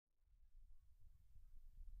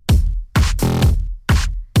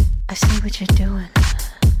I see what you're doing.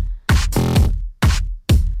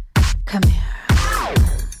 Come here.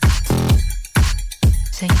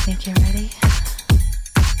 So you think you're ready?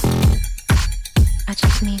 I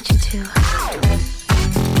just need you to.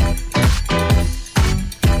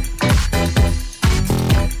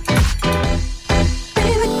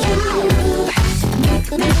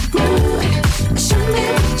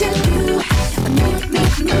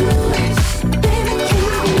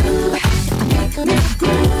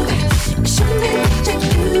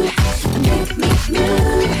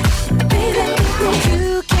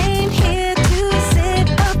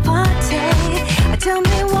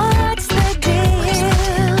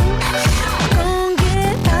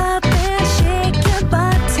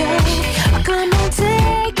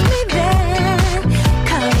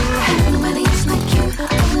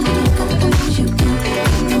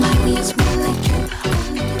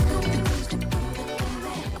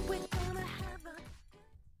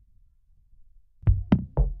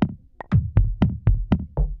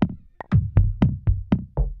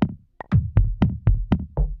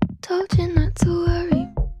 Told you not to worry,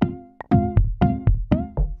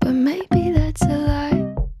 but maybe that's a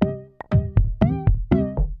lie.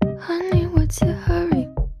 Honey, what's your hurry?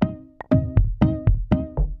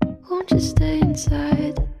 Won't you stay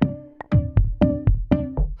inside?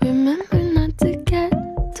 Remember not to get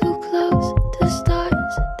too close to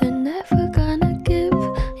stars. They're never gonna give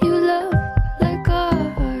you love like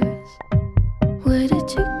ours. Where did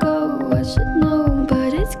you go? I should know,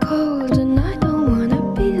 but it's cold and I don't wanna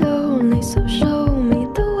be lonely, so show me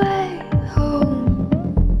the way home.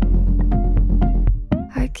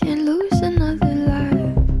 I can't lose another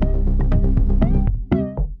life.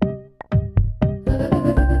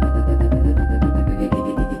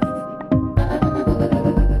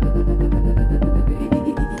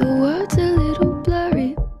 The world's a little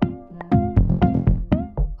blurry,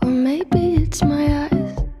 or maybe it's my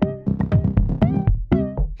eyes.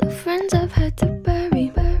 The friends I've had to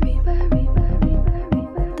bury,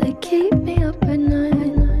 they keep me up at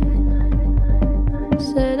night.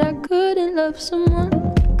 Said I couldn't love someone,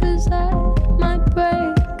 'cause I might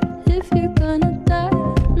break. If you're gonna die,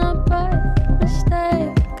 not by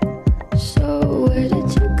mistake. So where did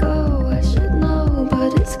you go? I should know,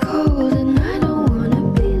 but it's cold and I don't wanna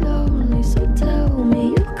be lonely, so tell me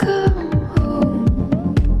you'll come home.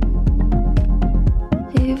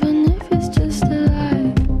 Even if it's just a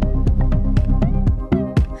lie,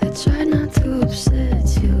 I try not to upset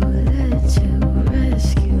you, let you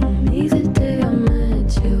rescue me the day I met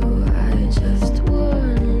you. I just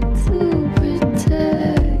wanted to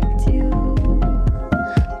protect you,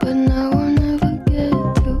 but now I'll never get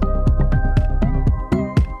to.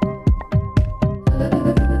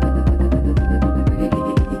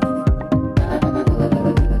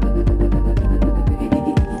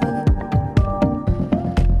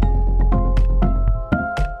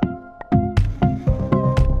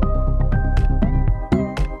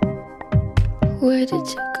 Where did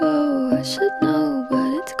you go? I should know,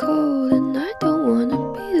 but it's cold and I don't wanna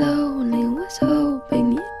be lonely. Was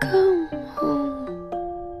hoping you'd come home.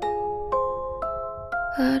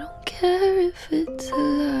 I don't care if it's a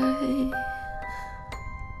lie.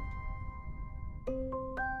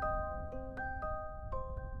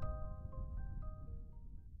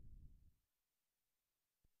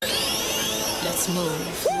 Let's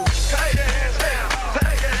move.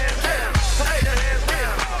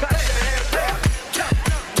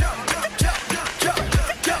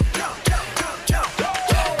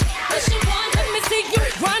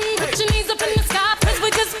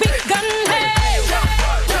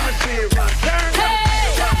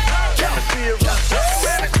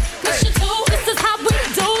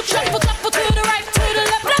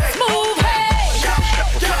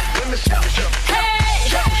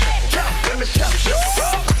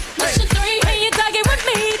 Listen 3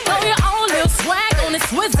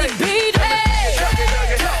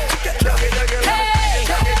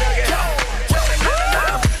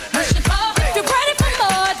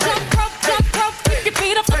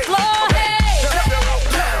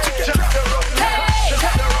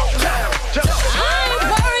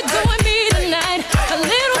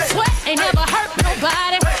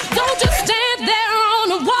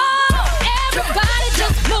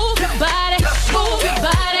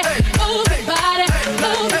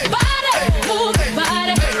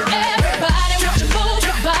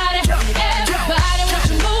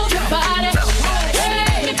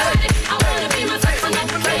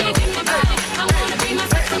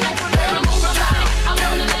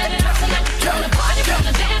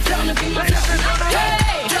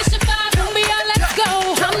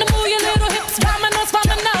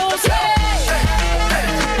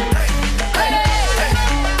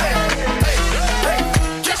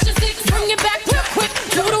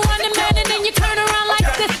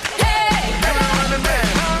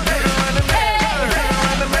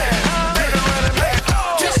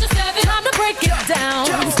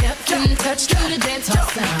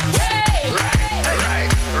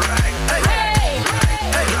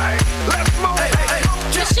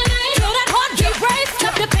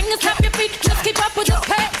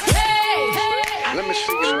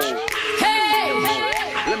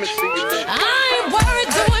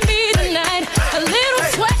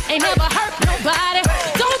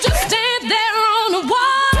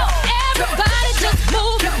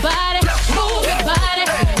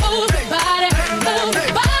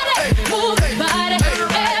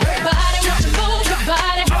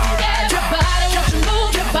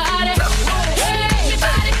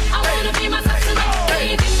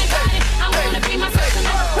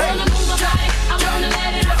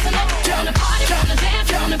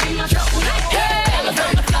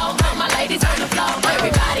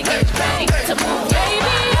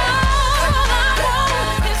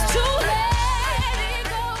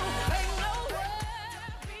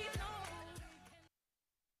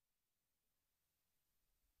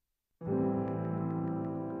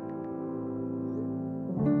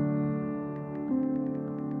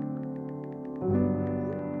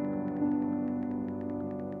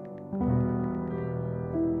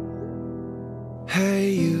 Hey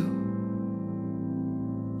you,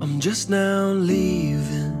 I'm just now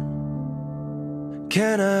leaving.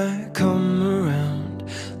 Can I come around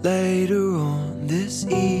later on this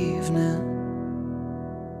evening?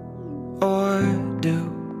 Or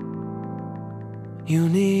do you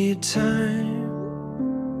need time?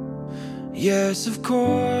 Yes, of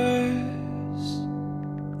course,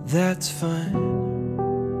 that's fine.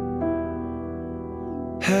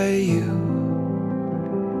 Hey you,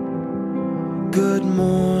 good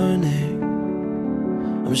morning.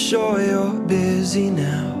 I'm sure you're busy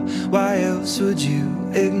now. Why else would you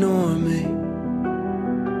ignore me?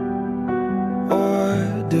 Or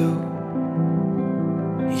do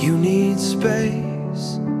you need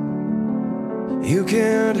space? You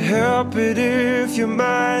can't help it if your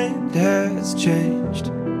mind has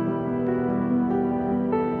changed.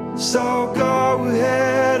 So go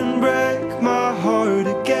ahead and break my heart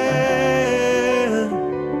again.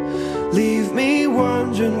 Leave me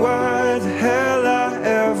wondering why the hell I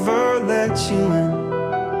ever let you in.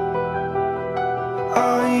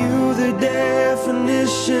 Are you the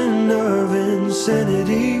definition of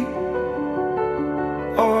insanity?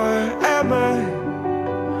 Or am I?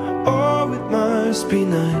 Oh, it must be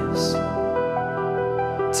nice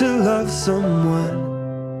to love someone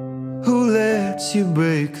who lets you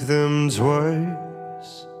break them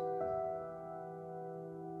twice.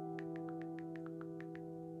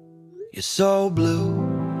 You're so blue,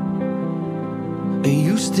 and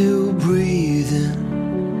you still breathing.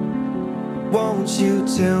 Won't you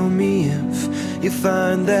tell me if you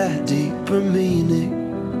find that deeper meaning?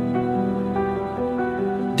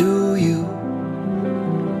 Do you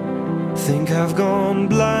think I've gone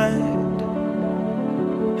blind?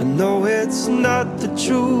 I know it's not the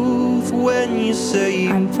truth when you say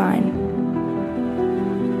I'm fine.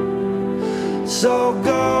 So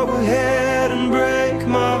go ahead and break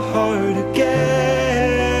my heart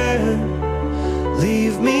again.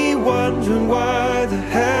 Leave me wondering why the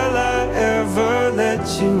hell I ever let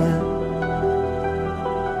you in.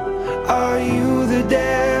 Are you the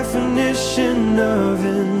definition of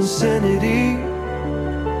insanity?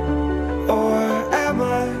 Or am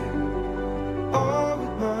I? Oh,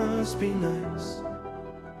 it must be nice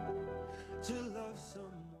to love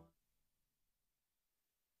someone.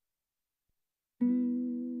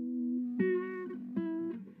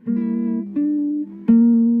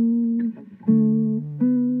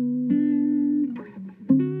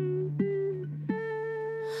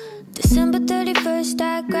 December 31st,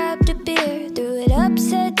 I grabbed a beer, threw it up,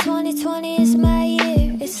 said 2020 is my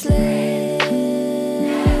year. It's lit.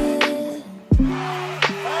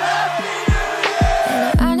 And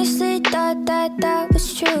I honestly thought that that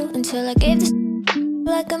was true until I gave this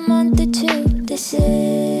like a month or two. This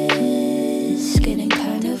is getting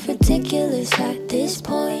kind of ridiculous at this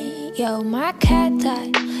point. Yo, my cat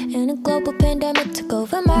died and a global pandemic took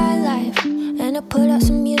over my life. And I put out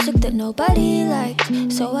some music that nobody liked,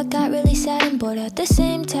 so I got really sad and bored at the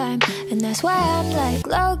same time. And that's why I'm like,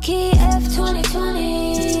 low-key F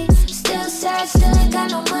 2020. Still sad, still ain't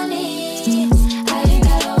got no money. I ain't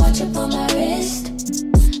got a watch up on my wrist.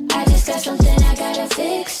 I just got something I gotta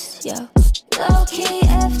fix. Yo, low-key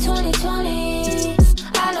F 2020.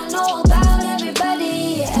 I don't know about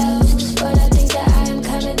everybody else, but I think that I am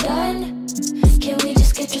kinda done. Can we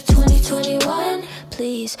just get to 2021?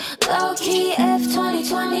 Please, low-key F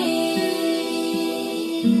 2020.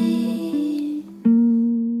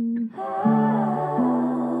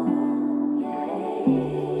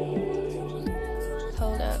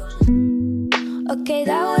 Hold up. Okay,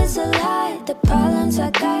 that was a lie. The problems I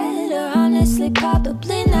got are honestly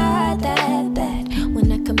probably not that bad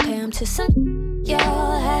when I compare them to some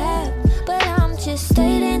y'all have. But I'm just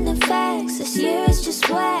stating the facts. This year is just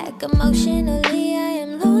whack. Emotionally, I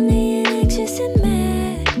am lonely and anxious and mad.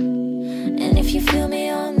 And if you feel me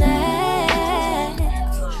on that,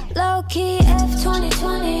 low-key F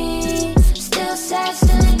 2020. Still sad,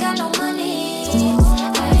 still ain't got no money.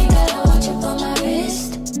 I ain't got a watch up on my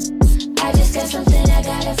wrist. I just got something I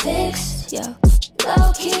gotta fix. Yo,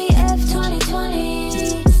 low-key F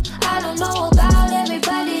 2020. I don't know about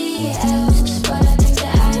everybody else, but I think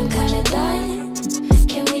that I am kinda done.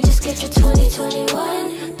 Can we just get to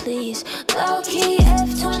 2021? Please, low-key F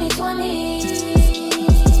 2020.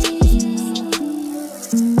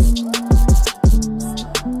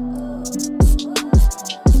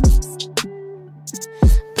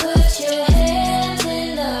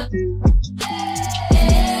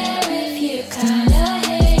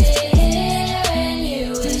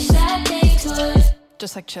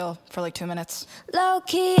 Just like chill for like 2 minutes.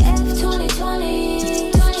 Low-key F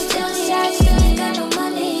 2020. 2020, I still ain't got no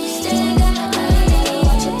money. Still ain't got no money.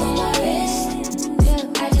 Watch up on my wrist.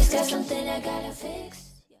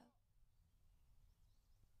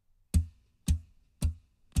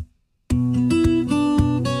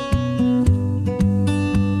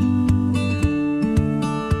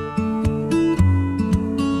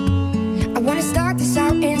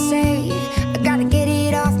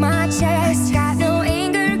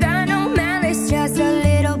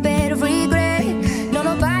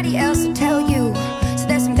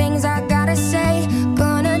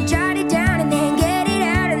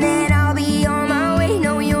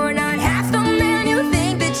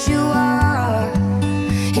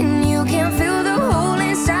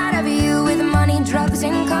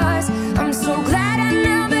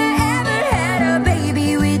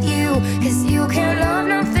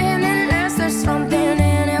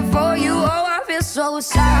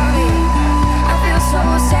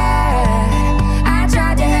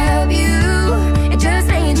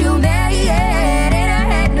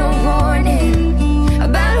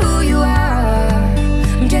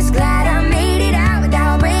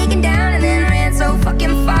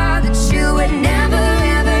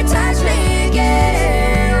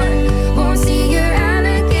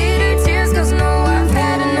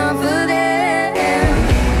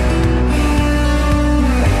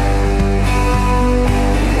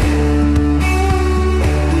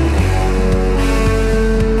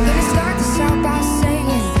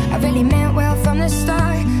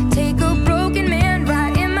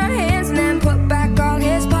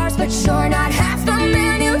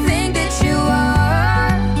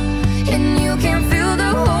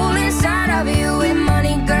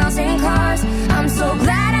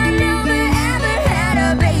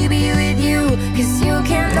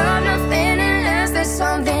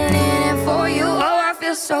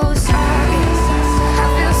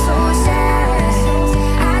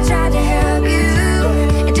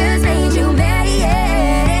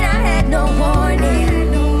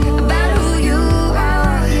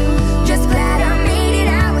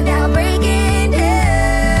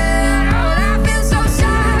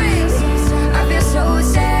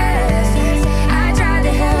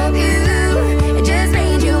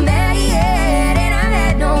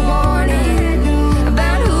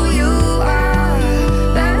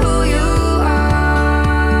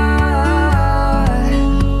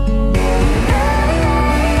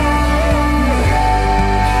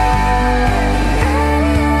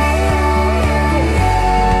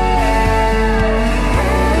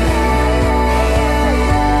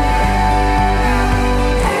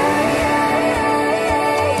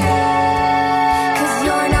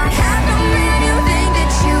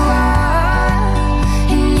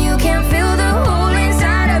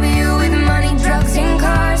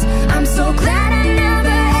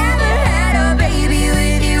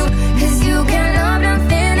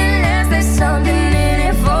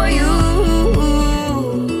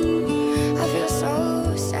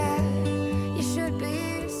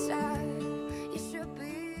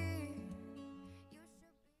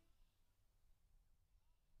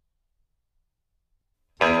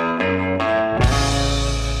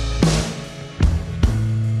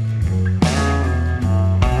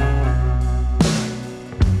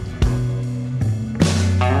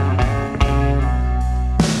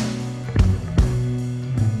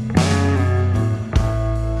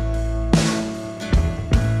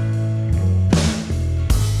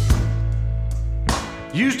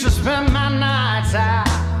 spend my nights out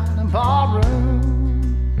in the ballroom.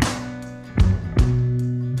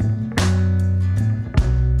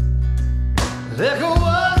 Liquor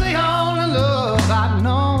was the only love I'd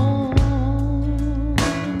known.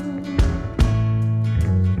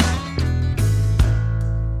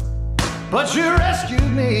 But you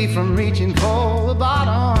rescued me from reaching for the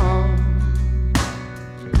bottom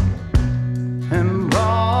and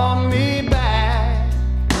brought me back,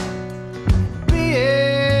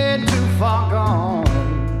 being too far gone.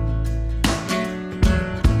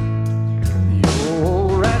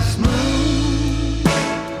 You're as smooth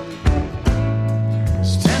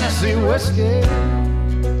as Tennessee whiskey.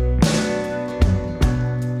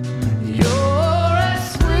 You're as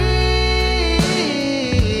sweet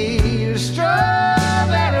as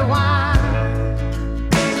strawberry wine.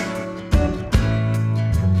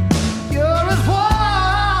 You're as warm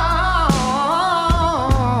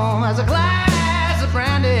as a glass of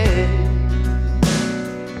brandy.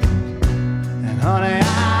 And honey, I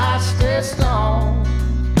stay stoned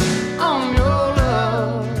on your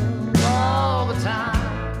love all the time.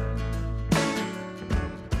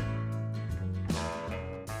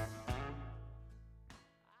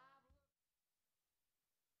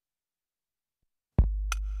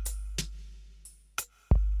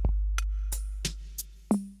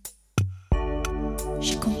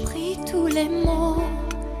 J'ai compris tous les mots,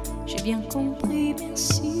 j'ai bien compris,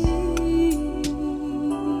 merci.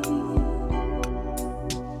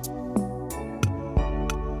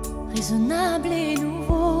 Raisonnable et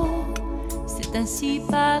nouveau, c'est ainsi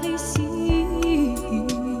par ici.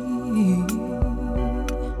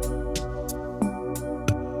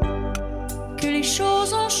 Que les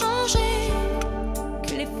choses ont changé,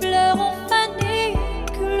 que les fleurs ont fané,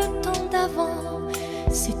 que le temps d'avant,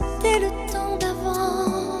 c'était le temps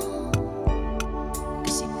d'avant. Que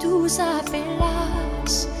si tout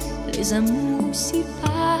s'appelasse, les amours s'y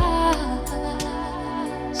passent.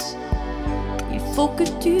 Il faut que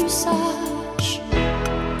tu saches,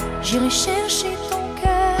 j'irai chercher ton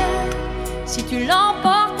cœur si tu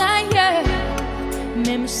l'emportes ailleurs.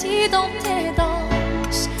 Même si dans tes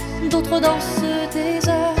danses, d'autres dansent des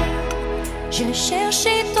heures. J'irai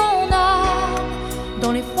chercher ton âme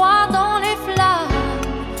dans les froids, dans les flammes.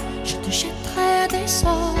 Je te jetterai des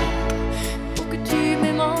sorts pour que tu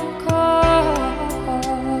m'aimes encore.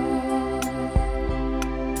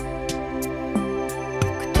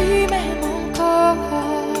 Pour que tu m'aimes encore.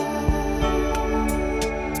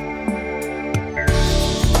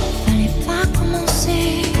 Fallait pas commencer,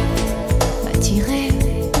 m'attirer, me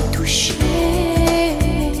toucher.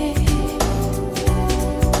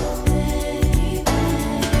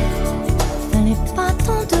 Fallait pas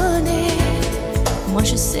t'en donner, moi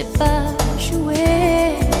je sais pas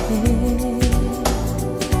jouer.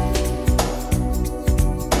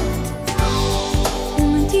 On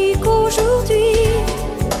me dit qu'aujourd'hui,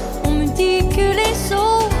 on me dit que les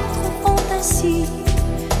autres font ainsi.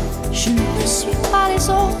 Je ne suis pas les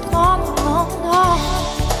autres, non, non, non.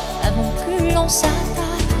 Avant que l'on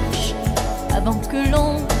s'attache, avant que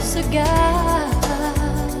l'on se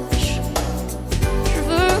gâche, je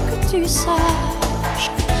veux que tu saches,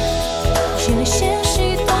 j'irai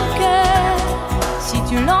chercher ton cœur si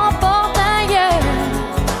tu l'emportes ailleurs.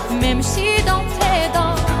 Même si dans tes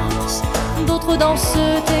danses, d'autres dansent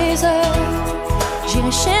des heures.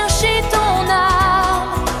 J'irai chercher ton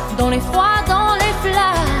âme dans les froids, dans les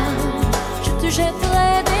flammes. Je te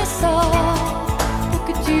jetterai des sorts pour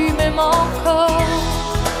que tu m'aimes encore.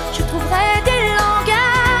 Je trouverai des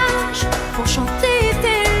langages pour chanter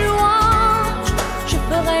tes louanges. Je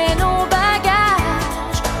ferai nos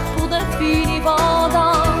bagages pour d'infinis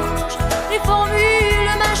vendanges. Les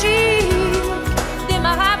formules magiques des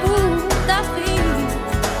marabouts d'Afrique,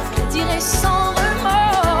 je dirai sans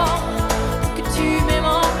remords que tu m'aimes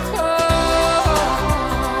encore.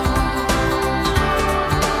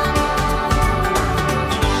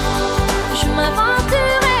 Je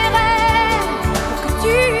m'aventurerai pour que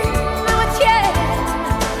tu me retiennes.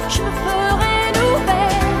 Je me ferai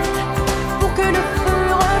nouvelle pour que le feu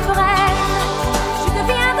reprenne.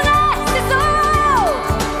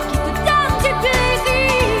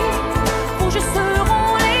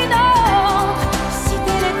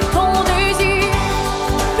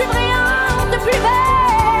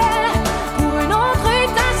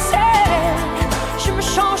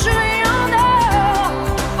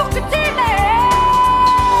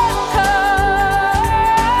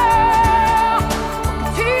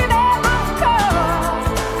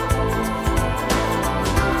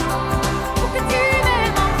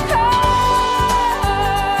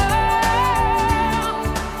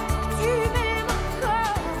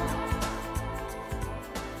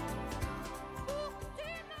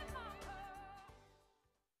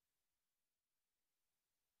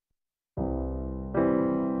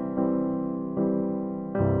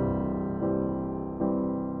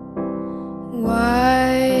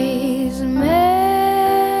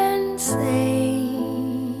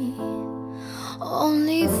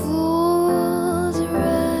 Only fools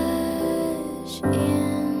rush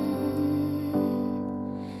in,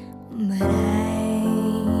 but I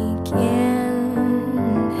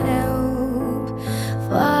can't help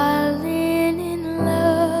falling in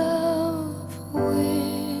love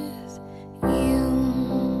with you.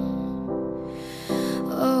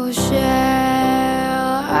 Oh,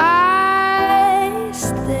 shall I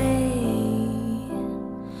stay?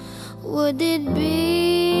 Would it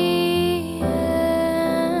be a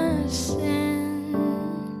sin?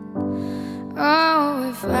 Oh,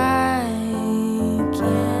 if I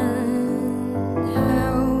can't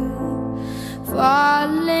help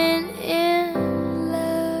falling in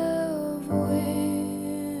love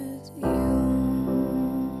with you.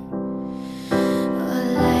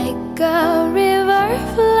 Like a river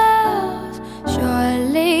flows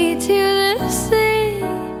surely to the sea,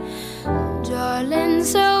 darling,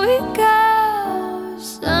 so it goes.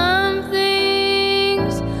 Some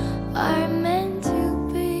things are meant to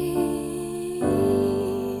be.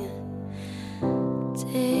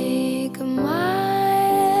 Take my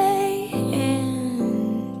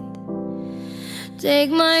hand,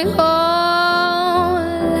 take my whole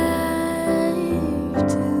life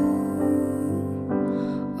too.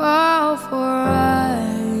 Oh, for I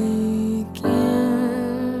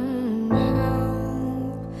can't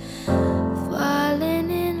help falling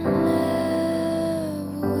in love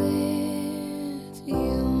with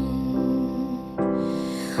you.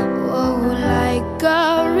 Oh, like a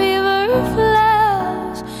river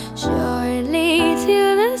flows surely to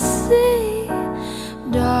the sea,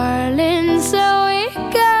 darling, so it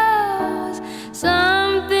goes.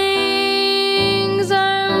 Some things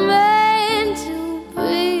are meant to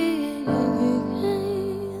be.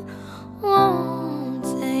 Won't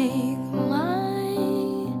take my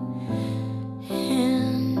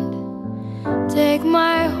hand, take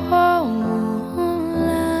my whole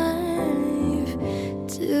life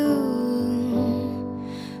too.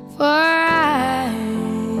 For I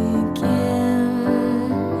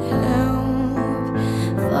can't help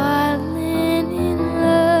falling in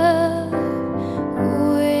love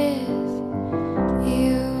with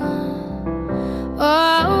you.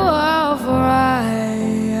 Oh, for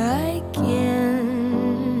I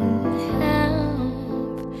can't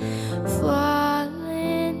help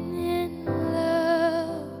falling in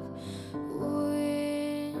love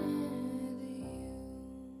with you.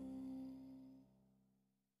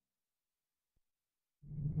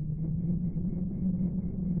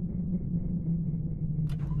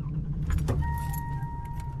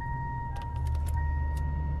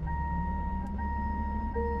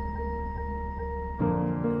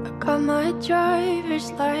 Got my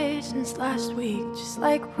driver's license last week, just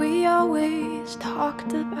like we always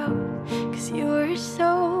talked about. 'Cause you were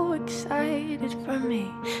so excited for me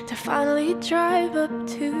to finally drive up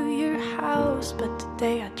to your house. But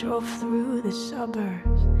today I drove through the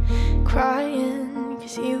suburbs crying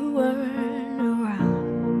 'cause you weren't around.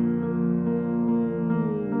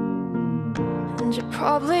 And you're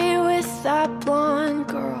probably with that blonde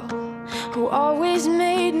girl who always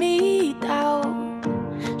made me doubt.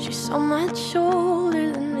 She's so much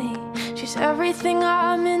older than me, she's everything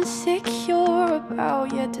I'm insecure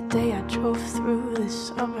about. Yet today I drove through the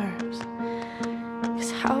suburbs,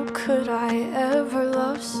 'cause how could I ever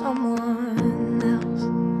love someone else?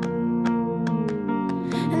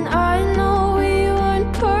 And I know we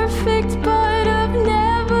weren't perfect, but I've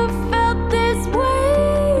never felt this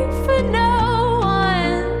way for no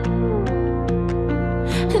one.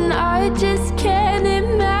 And I just can't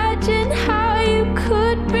imagine how you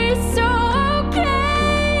could be so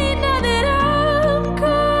okay now that I'm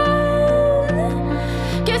gone.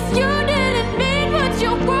 Guess you didn't mean what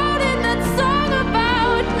you wrote in that song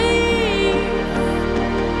about me.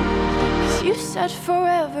 'Cause you said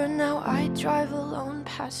forever, now I drive alone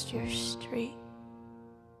past your street.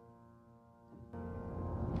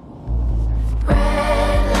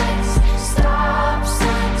 Red lights, stop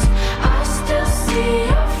signs, I still see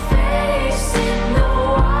your face in the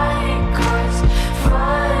white cars,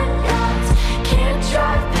 front yards. Can't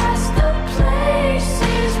drive past the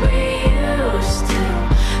places we used to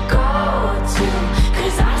go to,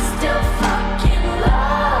 'cause I still fucking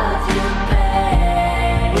love you,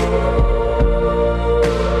 babe.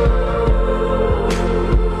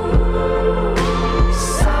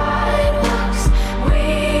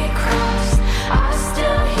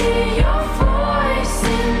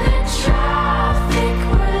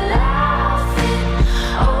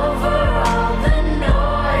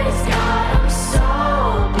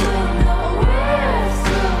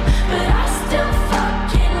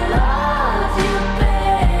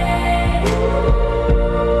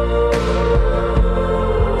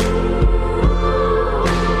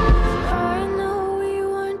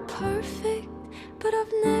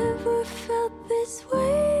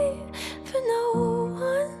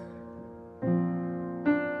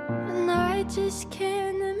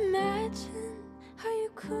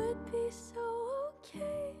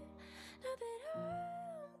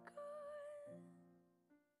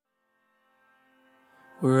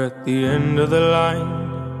 We're at the end of the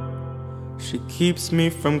line. She keeps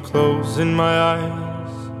me from closing my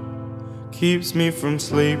eyes, keeps me from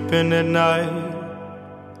sleeping at night.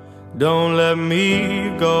 Don't let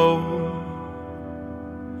me go.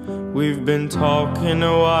 We've been talking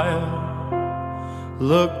a while,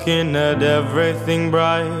 looking at everything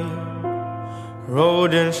bright.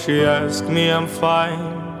 Road and she asked me I'm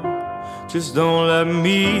fine, just don't let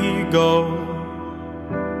me go.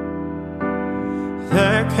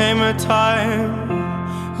 There came a time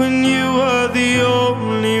when you were the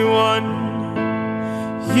only one.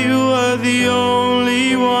 You were the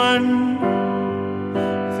only one,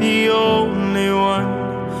 the only one.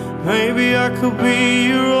 Maybe I could be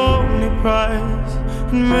your only prize,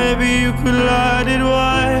 and maybe you could light it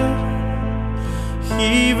wide.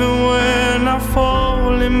 Even when I'm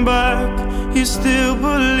falling back, you still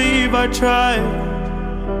believe I tried.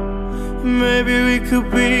 Maybe we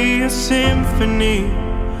could be a symphony,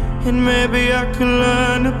 and maybe I could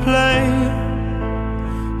learn to play.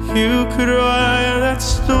 You could write that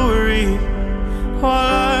story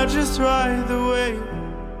while I just ride the wave.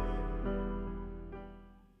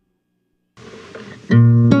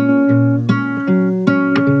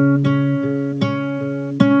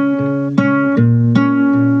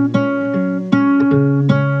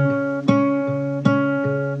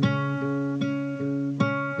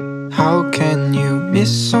 How can you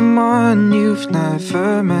miss someone you've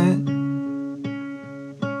never met?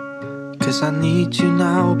 'Cause I need you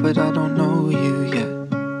now, but I don't know you yet.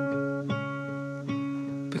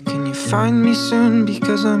 But can you find me soon,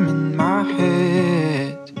 because I'm in my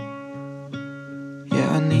head? Yeah,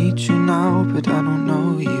 I need you now, but I don't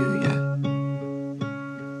know you yet.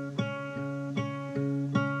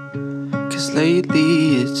 'Cause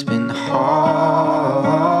lately it's been hard.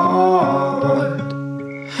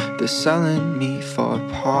 They're selling me for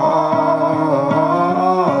parts,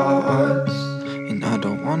 and I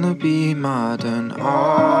don't wanna be modern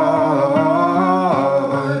art.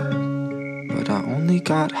 But I only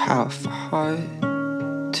got half a heart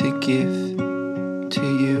to give to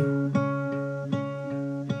you.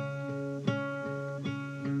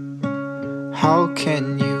 How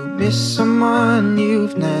can you miss someone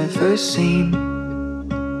you've never seen?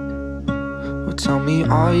 Well, tell me,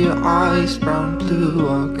 are your eyes brown, blue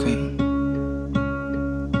or green?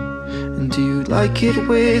 And do you like it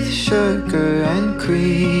with sugar and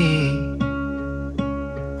cream?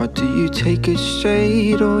 Or do you take it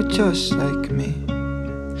straight, or just like me?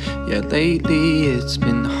 Yeah, lately it's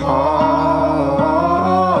been hard.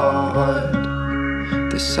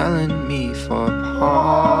 They're selling me for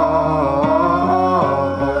parts,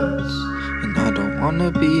 and I don't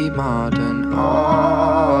wanna be modern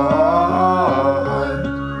art.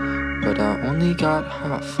 But I only got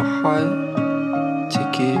half a heart to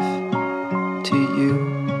give to you,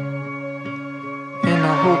 and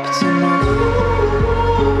I hope it's enough.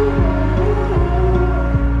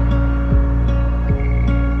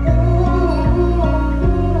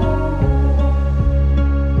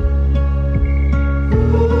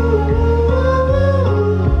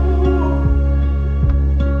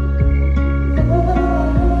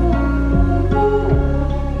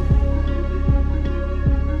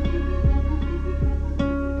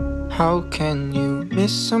 How can you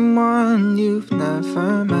miss someone you've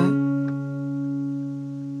never met?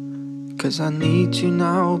 'Cause I need you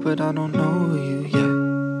now, but I don't know you yet.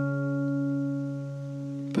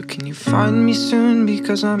 But can you find me soon,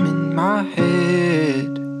 because I'm in my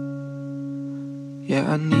head? Yeah,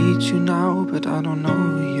 I need you now, but I don't know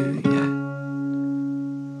you yet.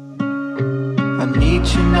 I need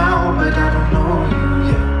you now, but I don't know you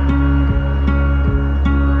yet.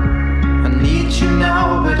 I need you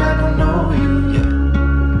now, but I don't know you yet.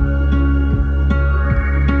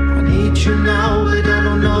 I need you now, but I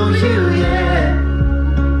don't know you yet.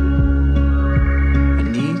 I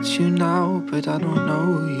need you now, but I don't know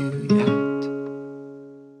you yet.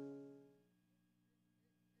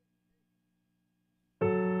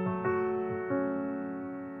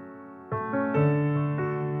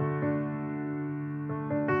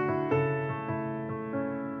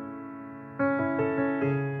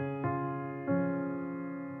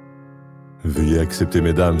 Veuillez accepter,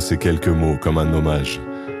 mesdames, ces quelques mots comme un hommage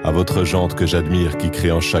à votre jante que j'admire, qui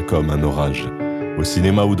crée en chaque homme un orage. Au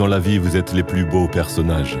cinéma ou dans la vie, vous êtes les plus beaux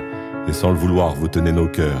personnages, et sans le vouloir, vous tenez nos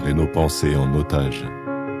cœurs et nos pensées en otage.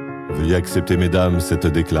 Veuillez accepter, mesdames, cette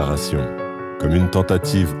déclaration comme une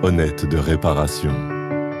tentative honnête de réparation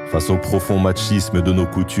face au profond machisme de nos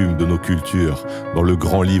coutumes, de nos cultures, dans le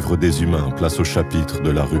grand livre des humains, place au chapitre de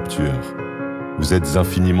la rupture. Vous êtes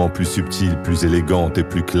infiniment plus subtile, plus élégante et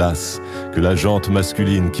plus classe que la jante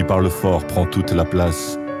masculine qui parle fort prend toute la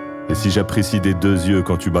place. Et si j'apprécie des deux yeux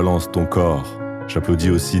quand tu balances ton corps, j'applaudis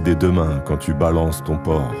aussi des deux mains quand tu balances ton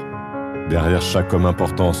porc. Derrière chaque homme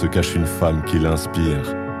important se cache une femme qui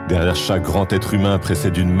l'inspire. Derrière chaque grand être humain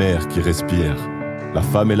précède une mère qui respire. La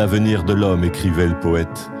femme est l'avenir de l'homme, écrivait le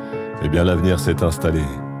poète. Eh bien l'avenir s'est installé,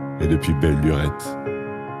 et depuis belle lurette.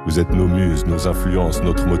 Vous êtes nos muses, nos influences,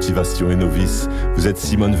 notre motivation et nos vices. Vous êtes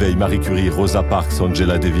Simone Veil, Marie Curie, Rosa Parks,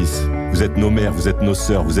 Angela Davis. Vous êtes nos mères, vous êtes nos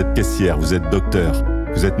sœurs, vous êtes caissières, vous êtes docteurs.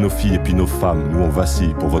 Vous êtes nos filles et puis nos femmes, nous on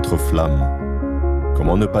vacille pour votre flamme.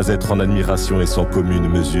 Comment ne pas être en admiration et sans commune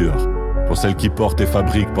mesure pour celles qui portent et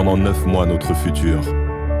fabriquent pendant 9 mois notre futur,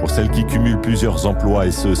 pour celles qui cumulent plusieurs emplois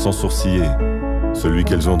et ce sans sourciller. Celui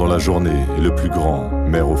qu'elles ont dans la journée est le plus grand,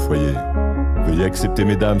 mère au foyer. Veuillez accepter,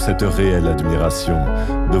 mesdames, cette réelle admiration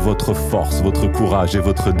de votre force, votre courage et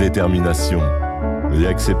votre détermination. Veuillez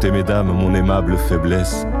accepter, mesdames, mon aimable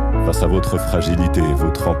faiblesse face à votre fragilité,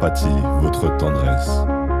 votre empathie, votre tendresse.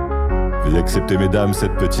 Veuillez accepter, mesdames,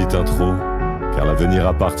 cette petite intro, car l'avenir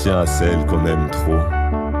appartient à celle qu'on aime trop.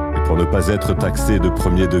 Et pour ne pas être taxé de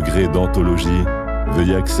premier degré d'anthologie,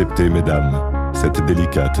 veuillez accepter, mesdames, cette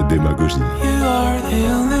délicate démagogie. You are the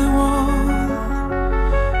only one.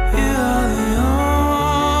 You are the only.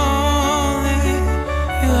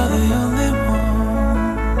 You are the only one.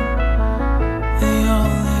 The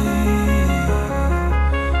only.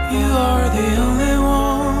 You are the only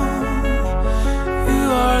one. You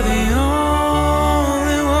are the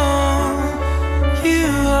only one. You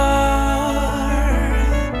are.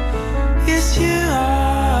 Yes, you are.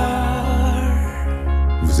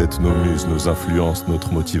 Vous êtes nos muses, nos influences,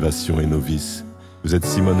 notre motivation et nos vices. Vous êtes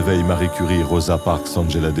Simone Veil, Marie Curie, Rosa Parks,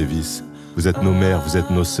 Angela Davis. Vous êtes nos mères, vous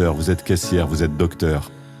êtes nos sœurs, vous êtes caissières, vous êtes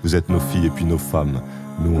docteurs. Vous êtes nos filles et puis nos femmes.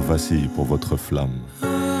 Nous on vacille pour votre flamme.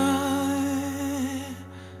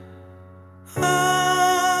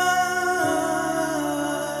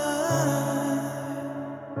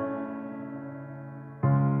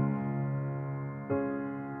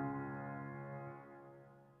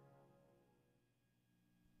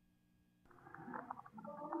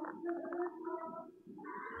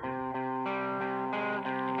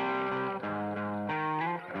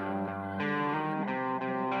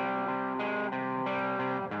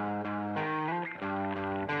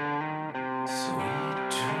 Sweet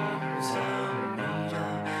dreams are made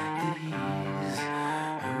of these.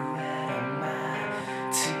 Who am I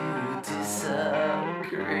to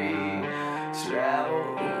disagree? Travel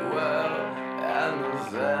the world and the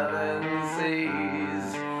seven seas.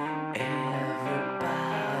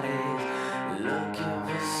 Everybody's looking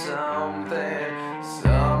for something.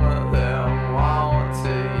 Some of them want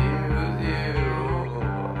to use you.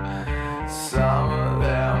 Some of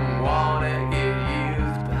them want to get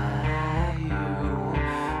used by you.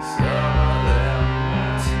 Some of them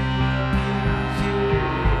want to abuse you.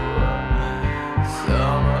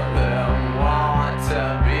 Some of them want to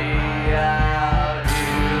be out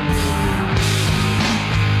you.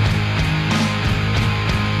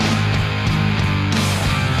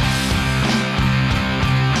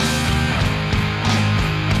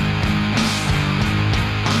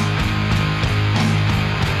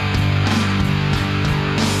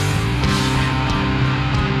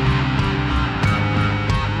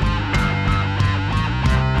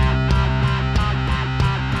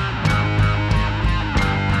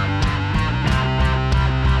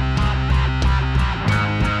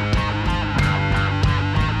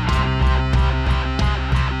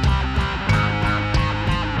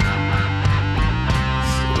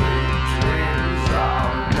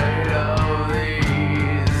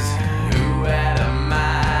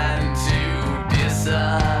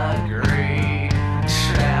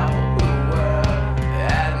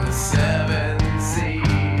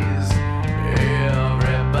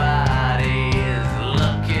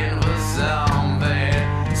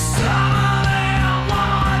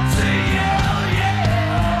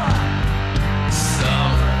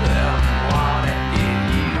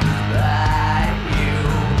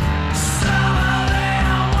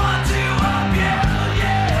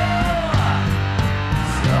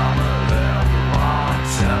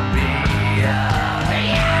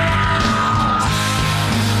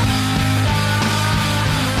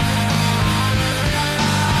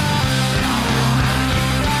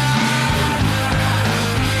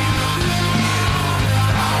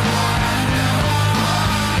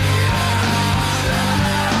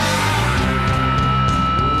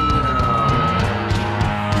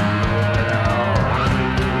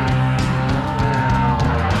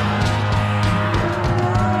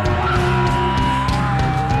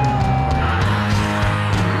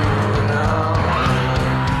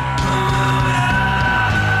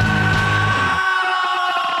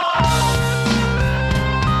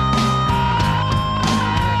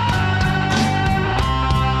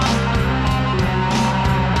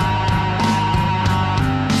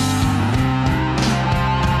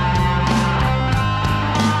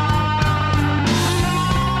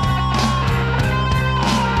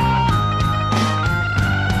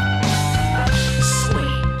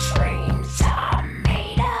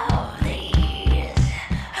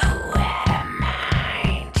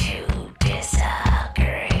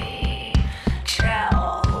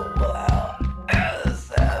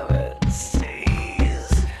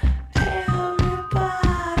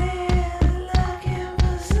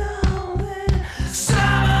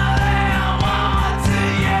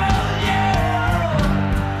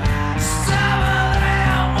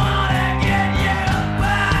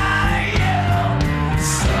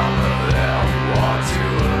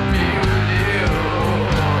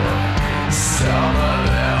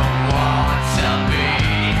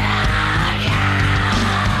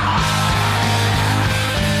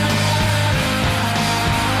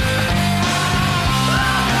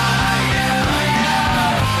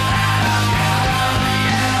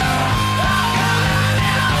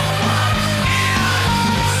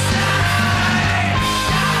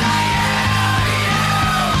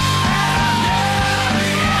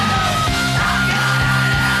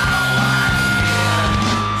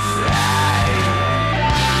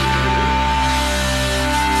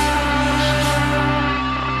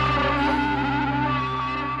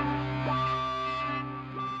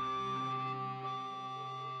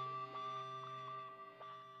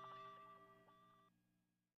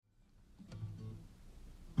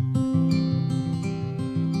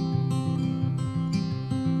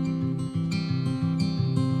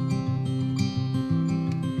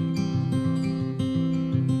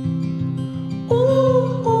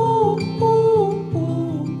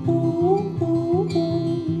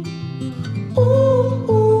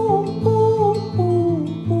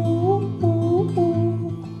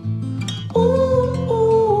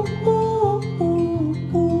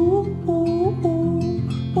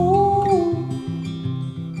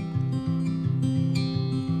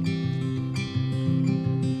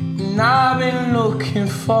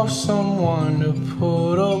 for someone to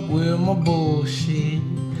put up with my bullshit.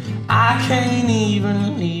 I can't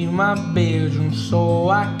even leave my bedroom, so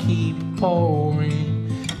I keep pouring.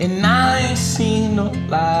 And I ain't seen no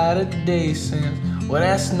light of day since, well,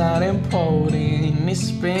 that's not important.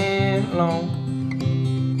 It's been long.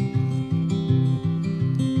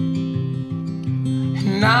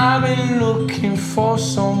 And I've been looking for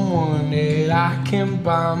someone that I can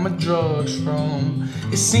buy my drugs from.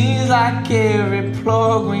 It seems like every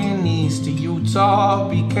plug we needs to Utah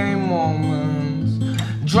became Mormons.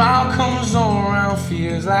 Drought comes on around,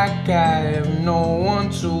 feels like I have no one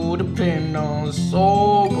to depend on.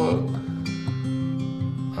 Sober.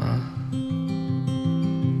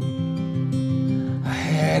 I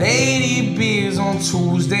had 80 beers on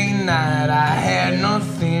Tuesday night, I had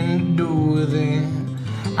nothing to do with it.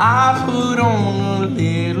 I put on a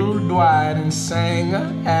little Dwight and sang a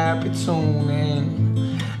happy tune and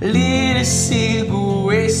lit a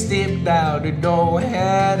cigarette, stepped out the door,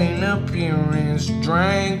 had an appearance,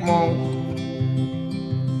 drank more.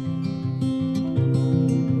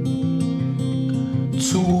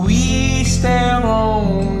 To each their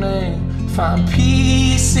own and find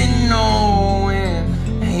peace in knowing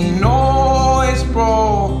ain't always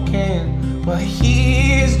broken, but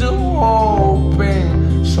here's the hoping.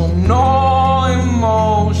 So no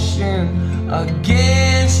emotion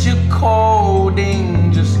against your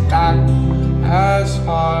coding, just got as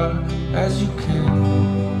hard as you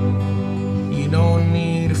can. You don't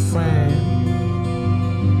need a friend,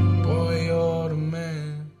 boy, you're the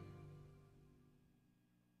man.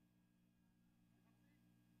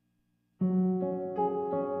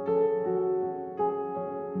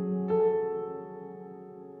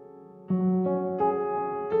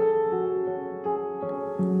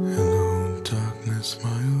 Hello, darkness, my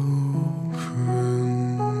old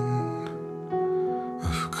friend.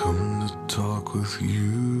 I've come to talk with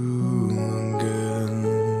you again,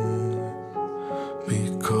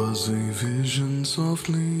 because a vision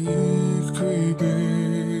softly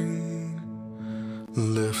creeping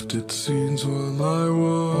left its seeds while I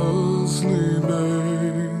was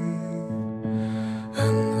sleeping.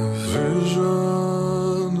 And the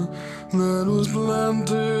vision that was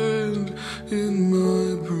planted in my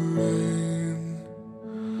brain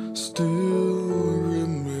still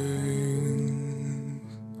remains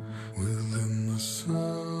within the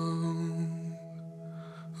sound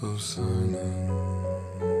of silence.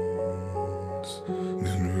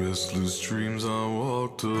 In restless dreams I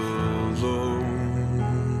walked alone,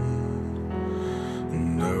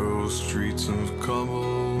 narrow streets of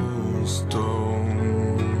cobblestone,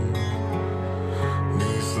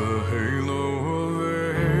 neath the halo of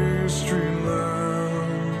a street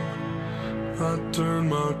lamp. I turned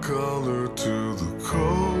my collar to the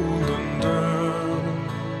cold and damp,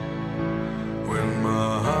 when my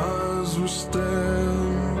eyes were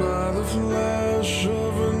stabbed by the flash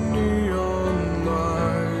of a neon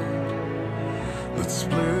light that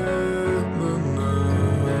split the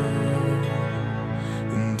night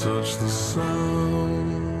and touched the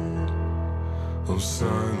sound of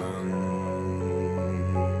silence.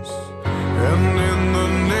 And in the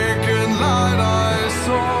naked light I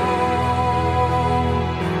saw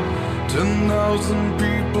 10,000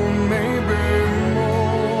 people, maybe more.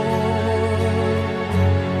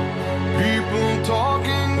 People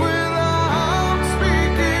talking without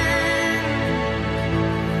speaking,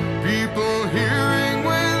 people hearing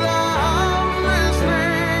without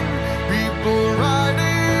listening, people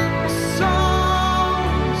writing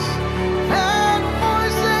songs that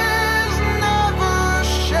voices never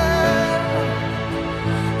share.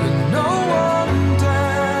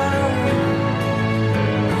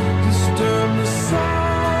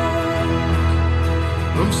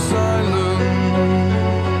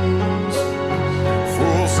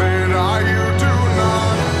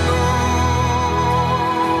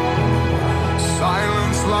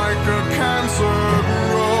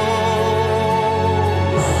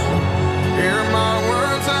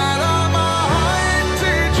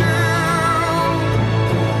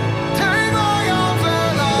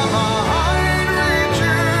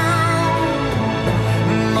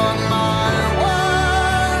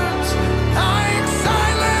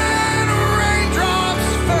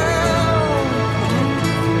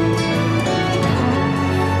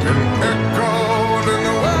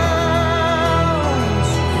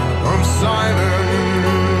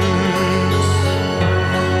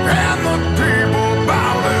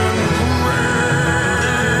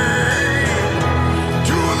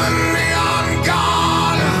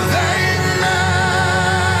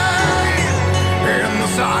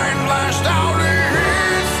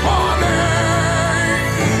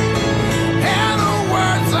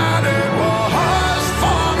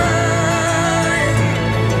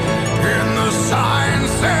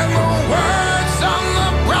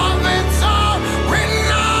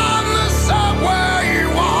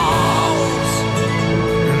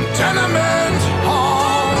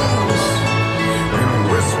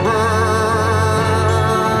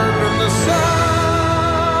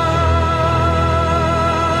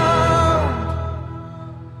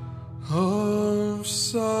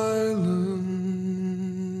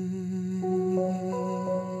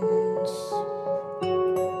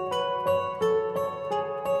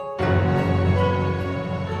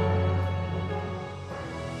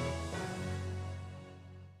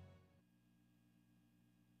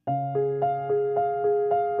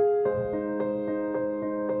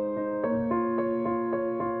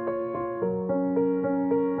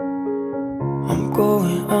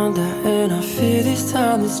 going under, and I fear this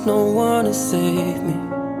time there's no one to save me.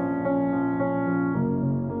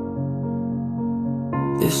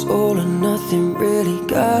 This all or nothing really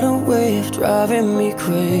got a way of driving me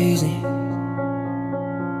crazy.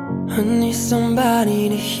 I need somebody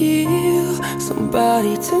to heal,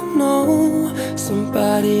 somebody to know,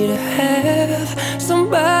 somebody to have,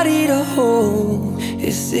 somebody to hold.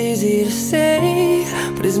 It's easy to say,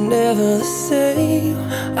 but it's never the same.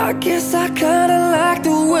 I guess I kinda like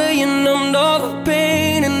the way you numbed all the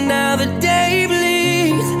pain, and now the day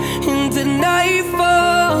bleeds into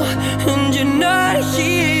nightfall, and you're not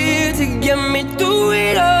here to get me through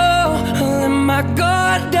it all. I let my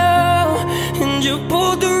guard down, and you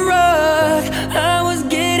pulled the rug. I was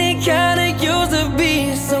getting kinda used to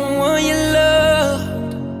being someone you loved.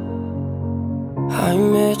 I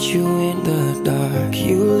met you in the dark,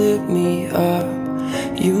 you lit me up.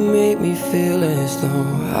 You made me feel as though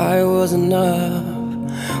I was enough.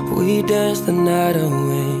 We danced the night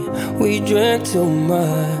away, we drank too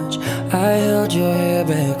much. I held your hair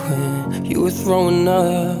back when you were throwing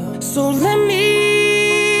up. So let me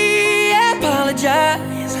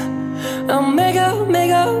apologize. I'll make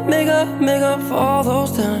up for all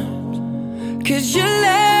those times. 'Cause your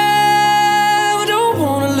love don't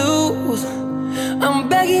wanna lose. I'm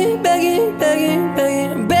begging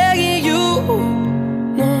you.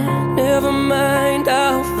 No, never mind,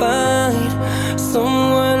 I'll find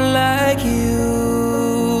someone like you.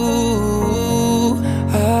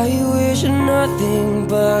 I wish nothing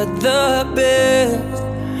but the best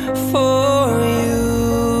for you.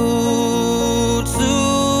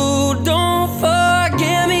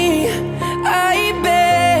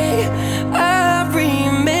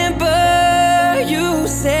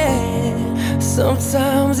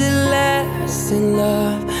 Sometimes it lasts in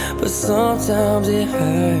love, but sometimes it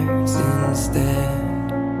hurts instead.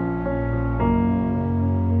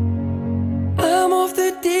 I'm off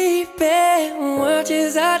the deep end, watch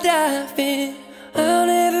as I dive in. I'll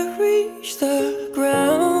never reach the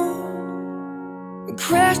ground.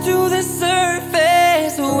 Crash to the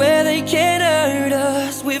surface where they can't hurt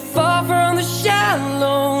us. We fall from the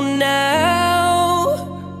shallow now,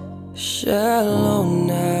 shallow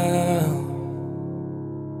now.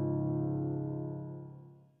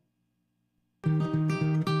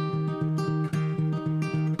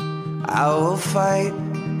 I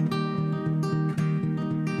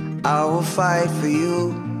will fight for you.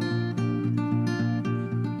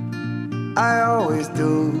 I always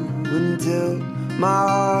do until my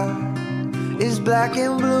heart is black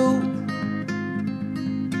and blue.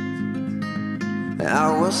 I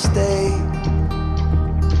will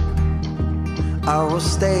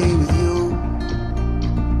stay with you.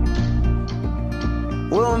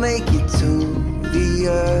 We'll make it to the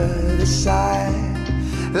other side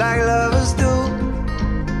like lovers do.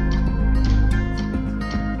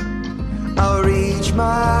 I'll reach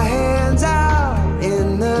my hands out in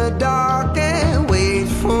the dark and wait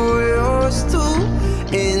for yours too,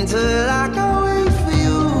 until I can wait for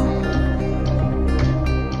you.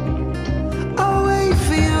 I'll wait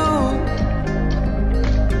for you.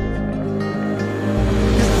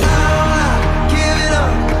 'Cause I'm not giving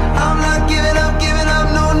up, I'm not giving up,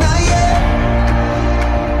 no, not yet.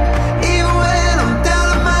 Even when I'm down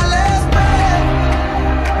to my last breath,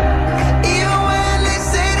 even when they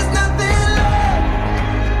say there's nothing left,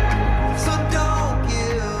 so don't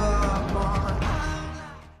give up on me.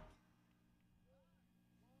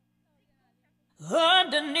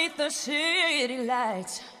 Underneath the city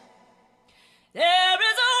lights, there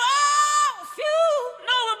is a world few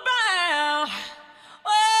know about,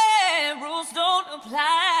 where rules don't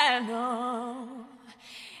apply, no,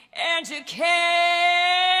 and you can't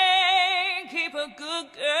keep a good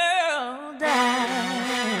girl down.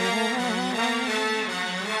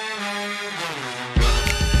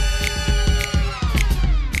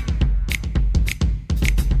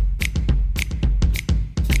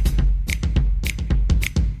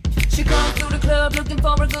 She comes through the club looking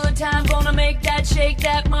for a good time, gonna make that shake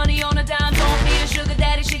that money on a dime. Don't need a sugar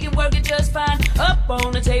daddy, she can work it just fine. Up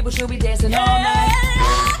on the table, she'll be dancing all night.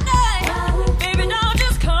 Baby, now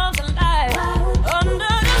just comes alive.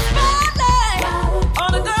 Under the spotlight,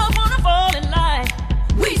 all the girls wanna fall in line.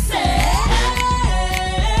 We say, hey,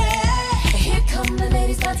 here come the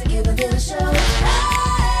ladies, about to give a little show.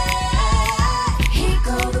 Hey, here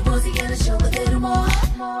go the boys, he gonna show a little more.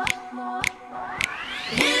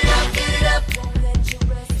 Hit it up, get it up, won't let you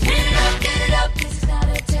rest. Hit it up, this is not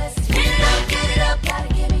a test. Hit it up, get it up, gotta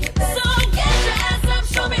give me your best. So get your ass up,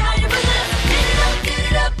 show me how you resist. Hit it up, get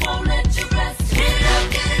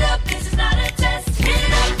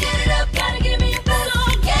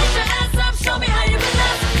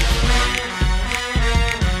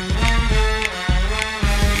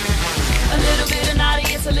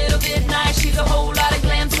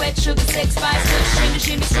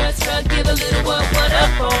strut, give a little what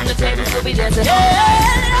up on the table, we'll be dancing all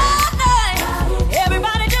night.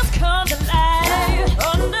 Everybody just comes alive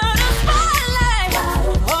under the spotlight.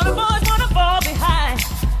 All the boys wanna fall behind.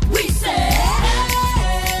 We say,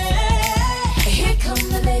 here come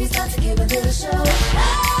the ladies, about to give a little show.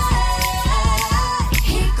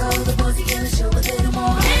 Here go the boys, you gonna show a little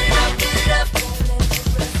more. get it up, get it up.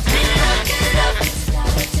 Get it up, get it up.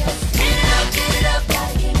 Get it up, get it up.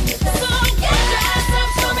 Gotta give me your best. So get your ass up,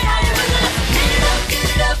 show me how you relax. Get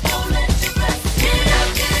it up, don't let you rest. Get it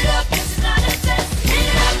up, this is not a test.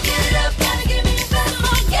 Get it up, gotta give me your best.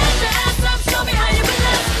 So get your ass up, show me how you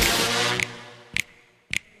relax.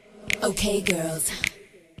 Okay, girls,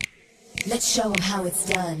 let's show them how it's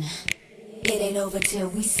done. It ain't over till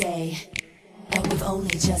we say, and we've only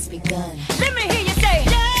just begun. Let me hear you say,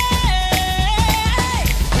 yeah.